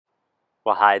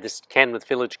Well, hi, this is Ken with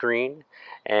Village Green,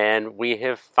 and we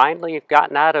have finally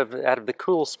gotten out of the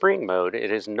cool spring mode.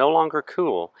 It is no longer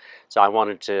cool, so I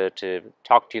wanted to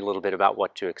talk to you a little bit about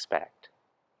what to expect.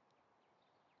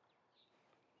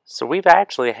 So we've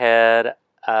actually had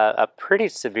a pretty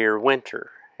severe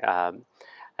winter. Um,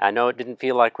 I know it didn't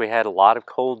feel like we had a lot of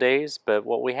cold days, but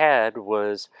what we had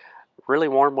was really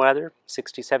warm weather,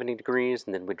 60, 70 degrees,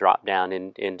 and then we drop down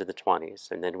into the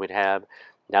 20s. And then we'd have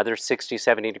another 60,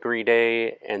 70 degree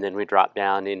day, and then we drop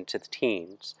down into the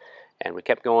teens. And we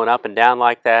kept going up and down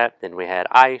like that. Then we had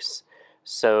ice.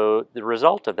 So the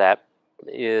result of that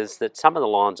is that some of the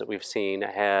lawns that we've seen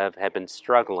have been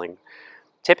struggling.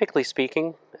 Typically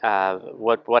speaking,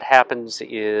 what happens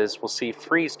is we'll see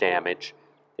freeze damage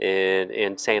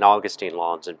in St. Augustine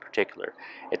lawns in particular.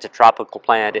 It's a tropical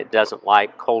plant. It doesn't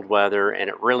like cold weather, and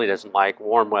it really doesn't like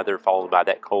warm weather followed by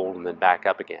that cold and then back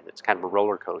up again. It's kind of a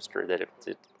roller coaster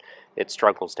that it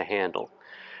struggles to handle.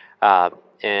 Uh,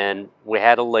 and we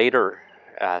had a later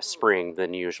spring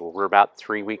than usual. We're about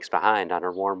 3 weeks behind on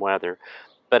our warm weather.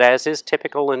 But as is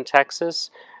typical in Texas,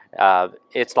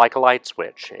 it's like a light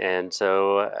switch. And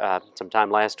so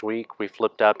sometime last week we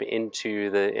flipped up into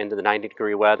the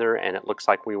 90-degree weather, and it looks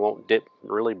like we won't dip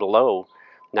really below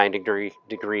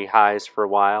 90-degree highs for a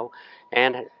while,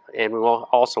 and we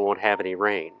also won't have any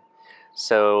rain.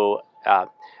 So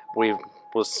we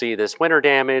will see this winter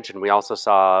damage, and we also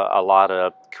saw a lot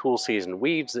of cool season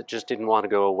weeds that just didn't want to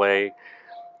go away.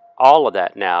 All of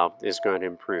that now is going to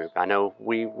improve. I know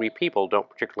we people don't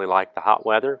particularly like the hot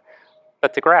weather,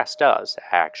 but the grass does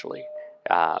actually.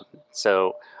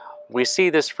 So we see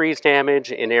this freeze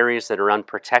damage in areas that are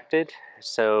unprotected.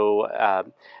 So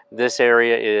this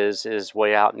area is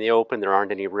way out in the open. There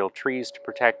aren't any real trees to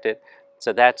protect it.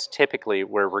 So that's typically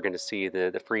where we're going to see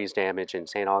the freeze damage in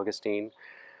St. Augustine.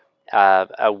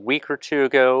 A week or two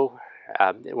ago,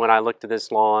 when I looked at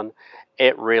this lawn,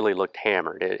 it really looked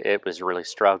hammered. It was really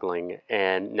struggling,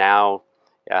 and now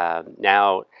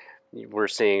we're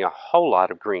seeing a whole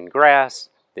lot of green grass.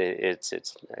 It's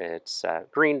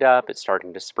greened up. It's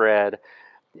starting to spread.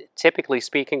 Typically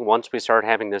speaking, once we start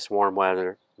having this warm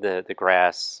weather, the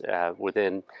grass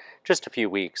within just a few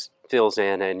weeks fills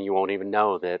in, and you won't even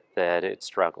know that it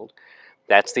struggled.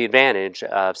 That's the advantage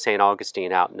of St.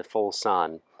 Augustine out in the full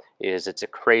sun. Is it's a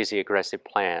crazy aggressive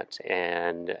plant,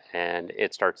 and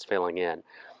it starts filling in.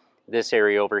 This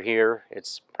area over here,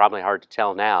 it's probably hard to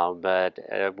tell now, but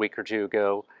a week or two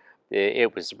ago,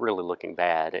 it was really looking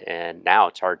bad, and now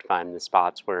it's hard to find the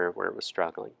spots where it was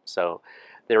struggling. So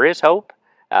there is hope.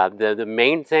 The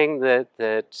main thing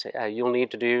that you'll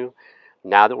need to do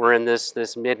now that we're in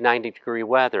this mid 90-degree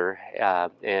weather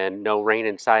and no rain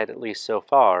in sight, at least so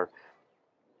far,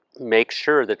 make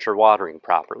sure that you're watering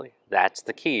properly. That's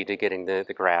the key to getting the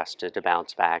grass to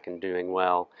bounce back and doing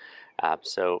well.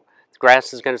 So the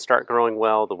grass is going to start growing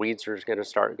well. The weeds are going to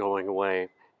start going away.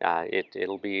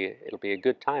 It'll be a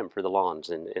good time for the lawns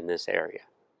in this area.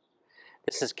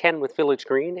 This is Ken with Village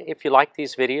Green. If you like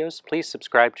these videos, please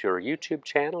subscribe to our YouTube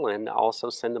channel and also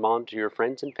send them on to your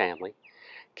friends and family.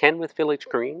 Ken with Village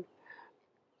Green,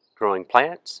 growing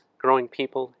plants, growing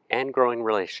people, and growing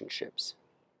relationships.